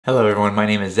Hello everyone, my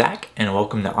name is Zach and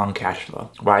welcome to On Cash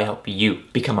Flow, where I help you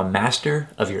become a master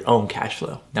of your own cash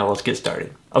flow. Now let's get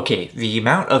started. Okay, the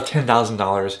amount of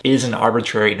 $10,000 is an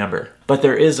arbitrary number, but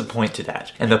there is a point to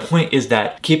that. And the point is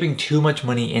that keeping too much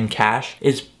money in cash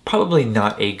is probably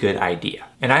not a good idea.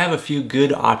 And I have a few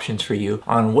good options for you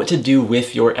on what to do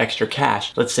with your extra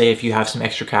cash. Let's say if you have some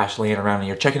extra cash laying around in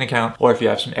your checking account, or if you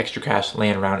have some extra cash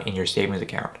laying around in your savings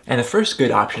account. And the first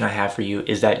good option I have for you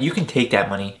is that you can take that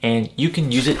money and you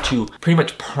can use it to pretty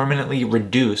much permanently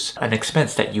reduce an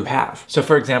expense that you have. So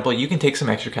for example, you can take some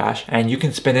extra cash and you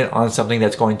can spend it on something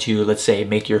that's going to, let's say,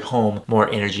 make your home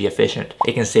more energy efficient.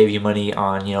 It can save you money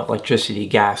on, electricity,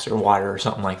 gas, or water, or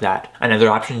something like that. Another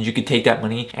option is you could take that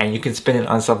money and you can spend it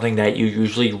on something that you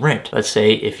usually rent. Let's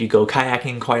say if you go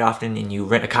kayaking quite often and you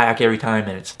rent a kayak every time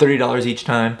and it's $30 each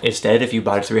time. Instead, if you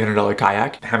bought a $300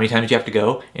 kayak, how many times do you have to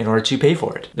go in order to pay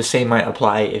for it? The same might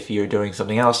apply if you're doing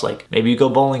something else, like maybe you go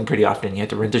bowling pretty often and you have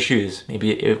to rent the shoes.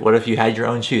 What if you had your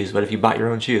own shoes? What if you bought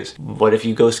your own shoes? What if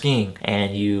you go skiing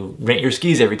and you rent your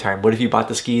skis every time? What if you bought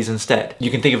the skis instead? You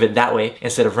can think of it that way.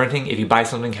 Instead of renting, if you buy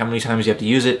something, how many times you have to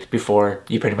use it before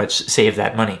you pretty much save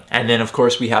that money. And then of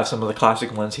course we have some of the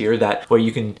classic ones here that where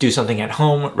you can do something at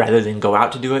home rather than go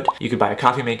out to do it. You could buy a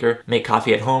coffee maker, make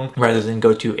coffee at home rather than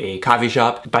go to a coffee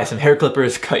shop. Buy some hair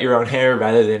clippers, cut your own hair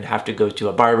rather than have to go to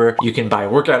a barber. You can buy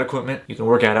workout equipment. You can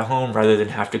work out at home rather than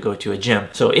have to go to a gym.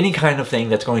 So any kind of thing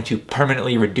that's going to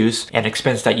permanently reduce an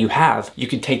expense that you have, you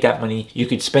could take that money, you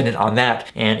could spend it on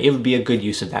that, and it would be a good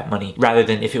use of that money rather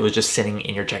than if it was just sitting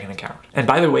in your checking account. And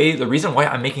by the way, the reason why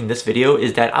I'm making this video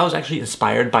is that I was actually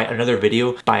inspired by another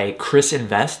video by Chris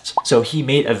Invests. So he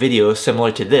made a video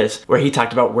similar to this where he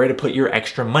talked about where to put your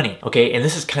extra money, okay? And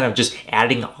this is kind of just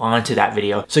adding on to that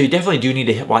video. So you definitely do need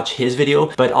to watch his video,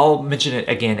 but I'll mention it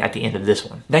again at the end of this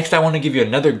one. Next, I want to give you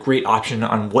another great option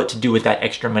on what to do with that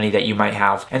extra money that you might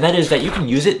have, and that is that you can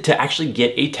use it to actually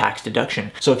get a tax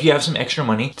deduction. So if you have some extra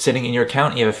money sitting in your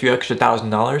account, you have a few extra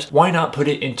 $1,000, why not put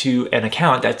it into an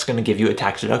account that's going to give you a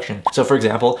tax deduction? So for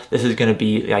example, this is going to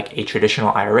be like a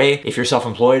traditional IRA. If you're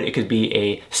self-employed, it could be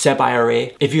a SEP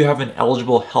IRA. If you have an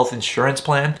eligible health insurance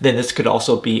plan, then this could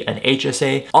also be an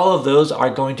HSA. All of those are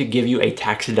going to give you a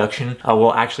tax deduction,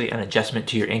 well actually an adjustment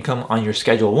to your income on your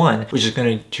Schedule 1, which is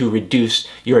going to reduce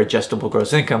your adjustable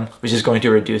gross income, which is going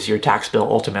to reduce your tax bill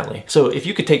ultimately. So if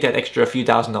you could take that extra few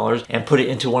 $1,000s and put it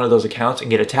into one of those accounts and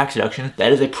get a tax deduction,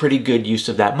 that is a pretty good use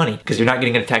of that money because you're not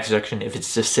getting a tax deduction if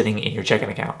it's just sitting in your checking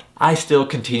account. I still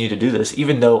continue to do this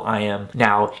even though I am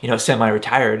now,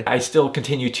 semi-retired. I still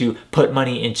continue to put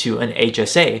money into an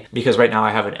HSA because right now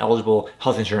I have an eligible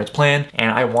health insurance plan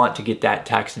and I want to get that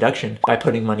tax deduction by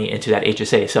putting money into that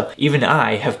HSA. So even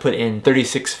I have put in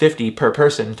 $36.50 per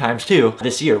person times 2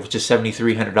 this year, which is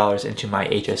 $7,300 into my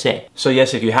HSA. So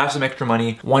yes, if you have some extra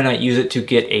money, why not use it to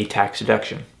get a tax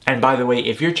deduction? And by the way,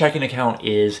 if your checking account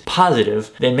is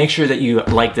positive, then make sure that you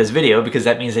like this video because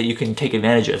that means that you can take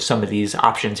advantage of some of these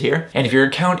options here. And if your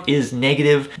account is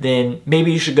negative, then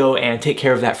maybe you should go and take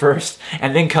care of that first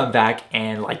and then come back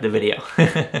and like the video.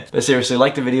 But seriously,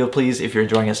 like the video, please, if you're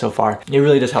enjoying it so far. It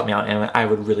really does help me out and I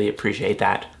would really appreciate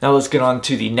that. Now let's get on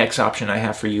to the next option I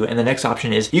have for you. And the next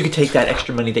option is you can take that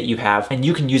extra money that you have and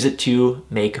you can use it to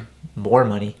make more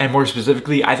money. And more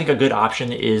specifically, I think a good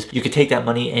option is you could take that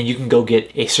money and you can go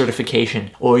get a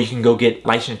certification or you can go get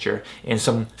licensure in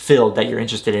some field that you're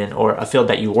interested in or a field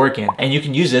that you work in. And you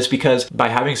can use this because by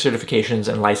having certifications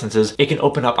and licenses, it can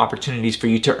open up opportunities for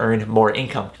you to earn more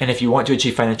income. And if you want to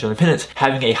achieve financial independence,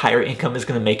 having a higher income is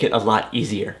going to make it a lot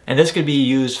easier. And this could be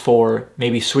used for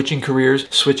maybe switching careers,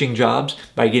 switching jobs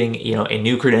by getting, a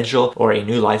new credential or a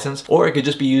new license, or it could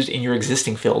just be used in your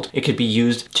existing field. It could be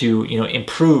used to,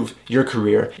 improve your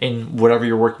career in whatever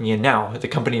you're working in now, the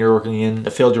company you're working in,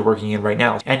 the field you're working in right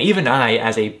now. And even I,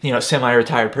 as a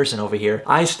semi-retired person over here,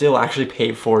 I still actually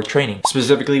pay for training.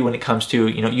 Specifically when it comes to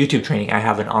YouTube training, I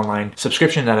have an online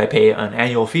subscription that I pay an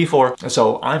annual fee for.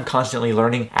 So I'm constantly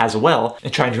learning as well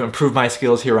and trying to improve my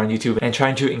skills here on YouTube and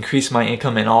trying to increase my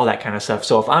income and all that kind of stuff.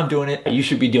 So if I'm doing it, you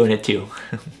should be doing it too.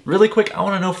 Really quick, I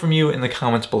want to know from you in the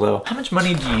comments below, how much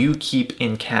money do you keep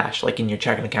in cash, like in your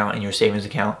checking account and your savings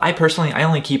account? I personally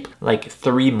only keep like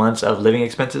 3 months of living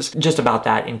expenses, just about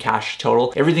that in cash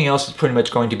total. Everything else is pretty much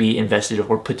going to be invested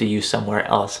or put to use somewhere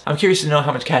else. I'm curious to know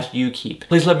how much cash you keep.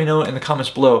 Please let me know in the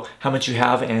comments below how much you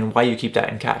have and why you keep that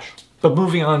in cash. But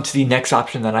moving on to the next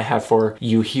option that I have for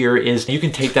you here is you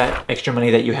can take that extra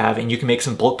money that you have and you can make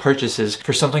some bulk purchases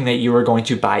for something that you are going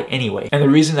to buy anyway. And the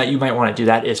reason that you might want to do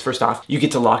that is, first off, you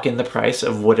get to lock in the price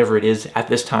of whatever it is at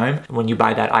this time when you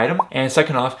buy that item. And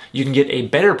second off, you can get a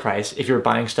better price if you're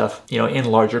buying stuff, in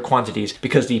larger quantities,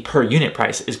 because the per unit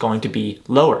price is going to be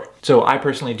lower. So I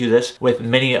personally do this with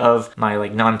many of my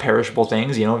like non-perishable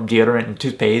things, deodorant and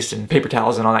toothpaste and paper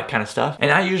towels and all that kind of stuff. And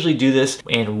I usually do this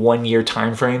in 1 year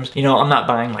time frames. I'm not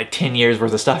buying like 10 years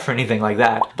worth of stuff or anything like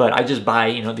that, but I just buy,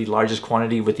 the largest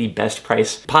quantity with the best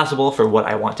price possible for what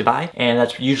I want to buy. And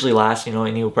that's usually lasts,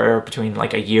 anywhere between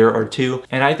like a year or two.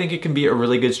 And I think it can be a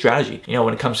really good strategy,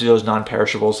 when it comes to those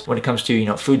non-perishables, when it comes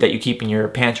to, food that you keep in your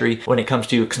pantry, when it comes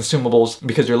to consumables,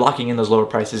 because you're locking in those lower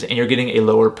prices and you're getting a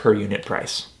lower per unit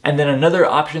price. And then another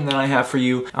option that I have for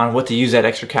you on what to use that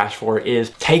extra cash for is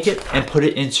take it and put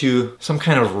it into some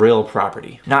kind of real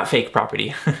property. Not fake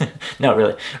property. No,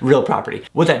 really, real property.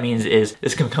 What that means is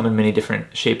this can come in many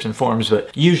different shapes and forms,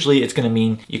 but usually it's going to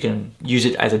mean you can use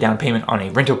it as a down payment on a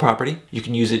rental property. You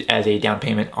can use it as a down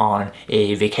payment on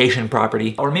a vacation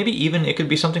property, or maybe even it could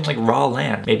be something like raw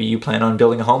land. Maybe you plan on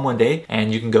building a home one day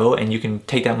and you can go and you can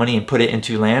take that money and put it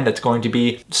into land that's going to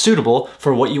be suitable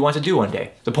for what you want to do one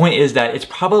day. The point is that it's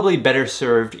probably better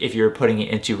served if you're putting it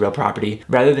into real property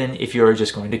rather than if you're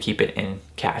just going to keep it in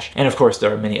cash. And of course,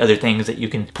 there are many other things that you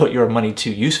can put your money to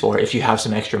use for if you have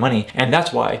some extra money. And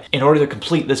that's why, in order to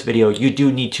complete this video, you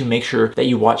do need to make sure that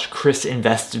you watch Chris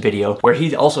Invest's video, where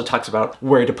he also talks about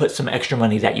where to put some extra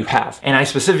money that you have. And I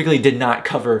specifically did not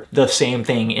cover the same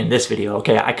thing in this video,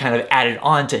 okay? I kind of added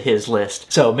on to his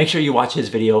list. So make sure you watch his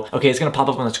video. Okay, it's gonna pop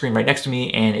up on the screen right next to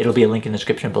me and it'll be a link in the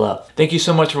description below. Thank you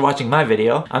so much for watching my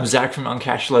video. I'm Zach from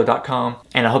uncashflow.com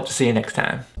and I hope to see you next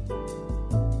time.